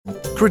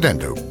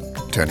Credendo,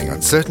 turning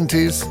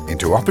uncertainties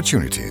into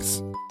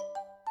opportunities.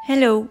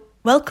 Hello,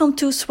 welcome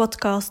to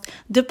SWOTcast,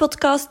 the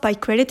podcast by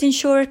credit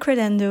insurer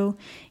Credendo.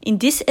 In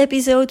this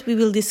episode, we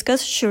will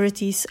discuss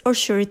sureties or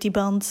surety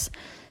bonds.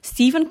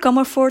 Stephen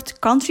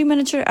Comerford, Country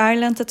Manager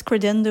Ireland at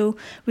Credendo,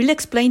 will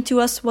explain to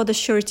us what a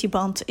surety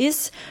bond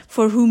is,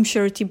 for whom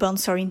surety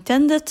bonds are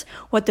intended,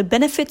 what the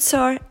benefits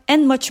are,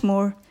 and much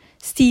more.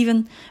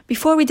 Stephen,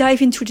 before we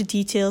dive into the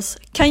details,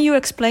 can you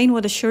explain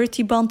what a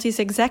surety bond is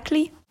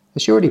exactly? A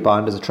surety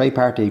bond is a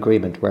tri-party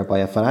agreement whereby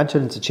a financial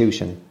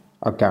institution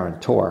or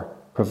guarantor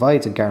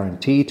provides a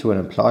guarantee to an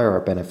employer or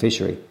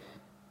beneficiary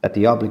that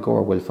the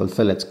obligor will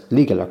fulfil its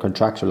legal or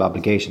contractual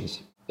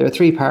obligations. There are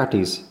three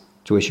parties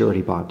to a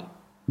surety bond.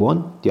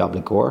 One, the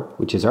obligor,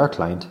 which is our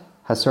client,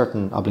 has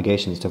certain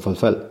obligations to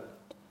fulfil.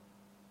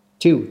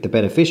 Two, the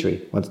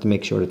beneficiary wants to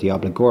make sure that the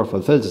obligor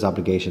fulfills his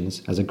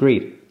obligations as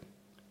agreed.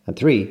 And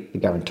three, the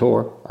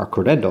guarantor, or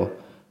Credendo,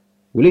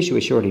 will issue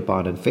a surety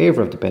bond in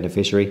favour of the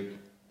beneficiary,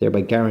 thereby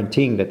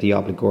guaranteeing that the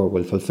obligor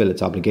will fulfil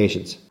its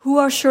obligations. Who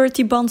are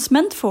surety bonds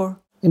meant for?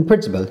 In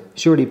principle,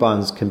 surety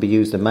bonds can be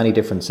used in many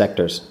different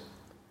sectors.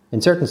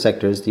 In certain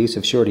sectors, the use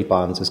of surety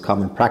bonds is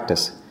common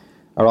practice,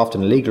 or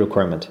often a legal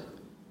requirement.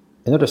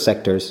 In other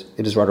sectors,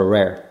 it is rather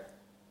rare.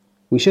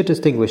 We should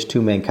distinguish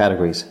two main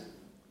categories: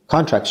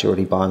 contract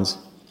surety bonds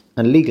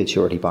and legal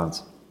surety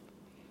bonds.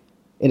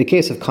 In the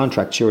case of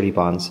contract surety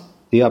bonds,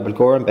 the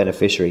obligor and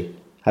beneficiary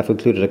have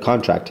concluded a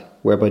contract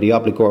whereby the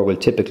obligor will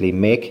typically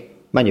make,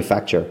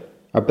 manufacture,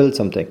 or build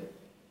something.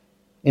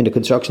 In the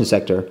construction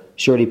sector,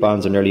 surety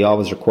bonds are nearly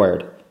always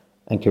required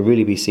and can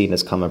really be seen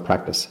as common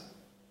practice.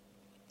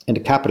 In the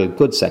capital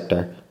goods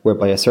sector,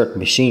 whereby a certain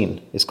machine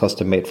is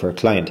custom made for a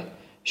client,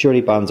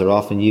 surety bonds are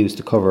often used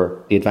to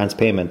cover the advance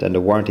payment and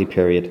the warranty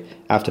period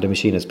after the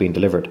machine has been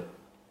delivered.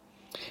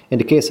 In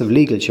the case of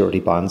legal surety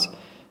bonds,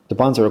 the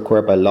bonds are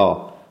required by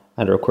law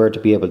and are required to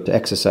be able to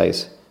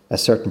exercise a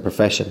certain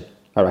profession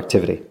or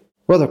activity.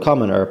 Rather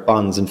common are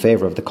bonds in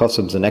favour of the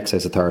customs and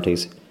excise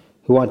authorities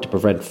who want to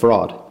prevent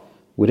fraud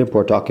with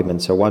import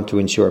documents or want to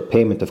ensure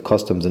payment of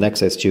customs and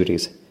excise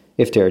duties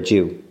if they are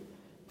due.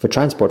 For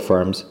transport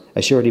firms,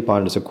 a surety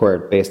bond is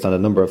required based on the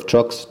number of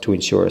trucks to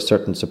ensure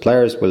certain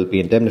suppliers will be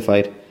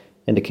indemnified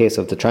in the case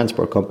of the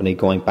transport company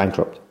going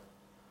bankrupt.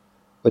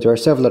 But there are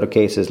several other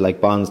cases like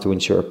bonds to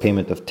ensure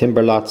payment of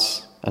timber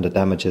lots and the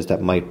damages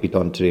that might be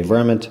done to the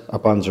environment, or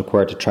bonds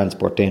required to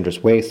transport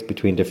dangerous waste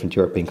between different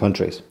European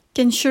countries.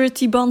 Can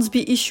surety bonds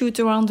be issued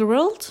around the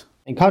world?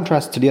 In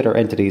contrast to the other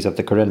entities of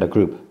the Credendo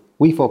Group,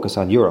 we focus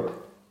on Europe.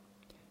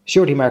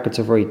 Surety markets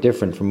are very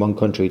different from one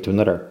country to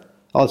another,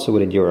 also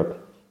within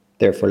Europe.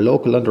 Therefore,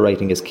 local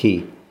underwriting is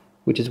key,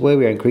 which is why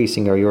we are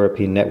increasing our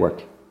European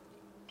network.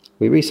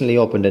 We recently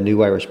opened a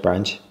new Irish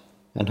branch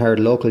and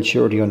hired local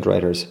surety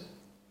underwriters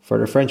for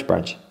the French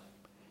branch.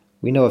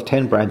 We know of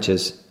 10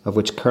 branches, of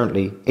which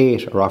currently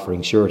 8 are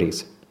offering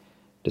sureties.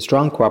 The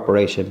strong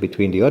cooperation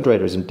between the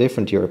underwriters in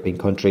different European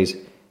countries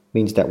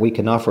means that we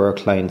can offer our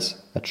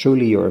clients a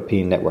truly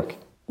European network.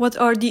 What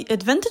are the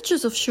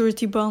advantages of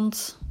surety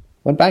bonds?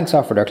 When banks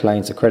offer their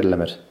clients a credit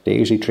limit, they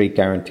usually treat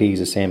guarantees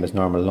the same as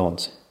normal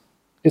loans.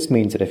 This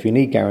means that if you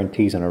need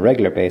guarantees on a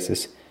regular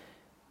basis,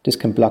 this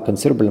can block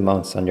considerable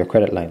amounts on your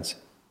credit lines,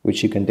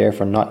 which you can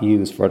therefore not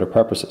use for other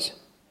purposes.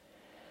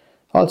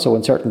 Also,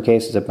 in certain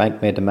cases, a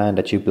bank may demand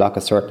that you block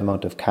a certain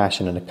amount of cash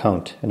in an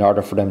account in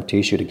order for them to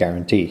issue the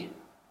guarantee.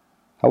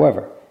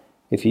 However,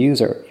 if you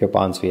use your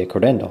bonds via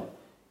Credendo,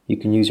 you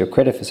can use your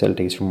credit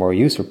facilities for more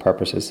useful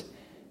purposes,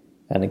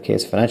 and in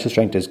case financial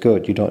strength is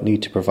good, you don't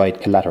need to provide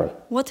collateral.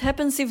 What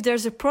happens if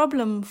there's a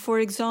problem? For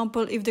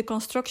example, if the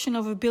construction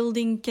of a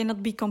building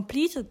cannot be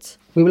completed?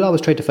 We will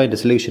always try to find a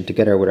solution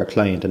together with our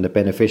client and the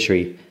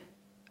beneficiary,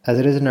 as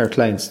it is in our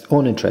client's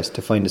own interest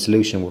to find a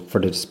solution for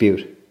the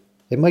dispute.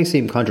 It might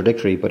seem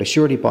contradictory, but a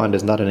surety bond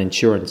is not an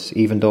insurance,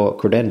 even though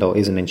Credendo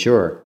is an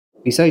insurer.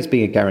 Besides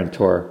being a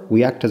guarantor,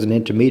 we act as an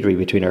intermediary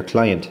between our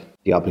client,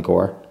 the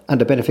obligor, and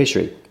the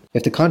beneficiary.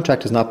 If the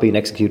contract is not being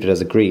executed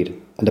as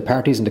agreed, and the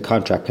parties in the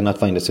contract cannot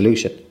find a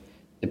solution,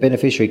 the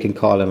beneficiary can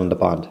call in on the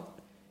bond.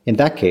 In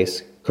that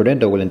case,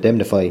 Credendo will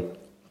indemnify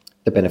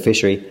the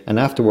beneficiary, and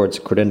afterwards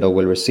Credendo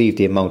will receive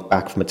the amount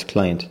back from its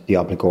client, the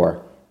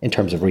obligor, in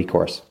terms of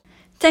recourse.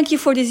 Thank you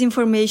for this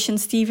information,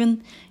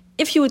 Stephen.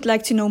 If you would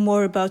like to know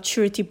more about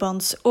surety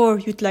bonds or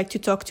you'd like to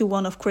talk to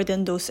one of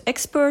Credendo's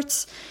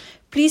experts,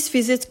 please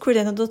visit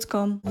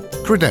credendo.com.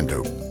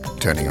 Credendo,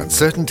 turning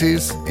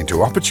uncertainties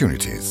into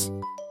opportunities.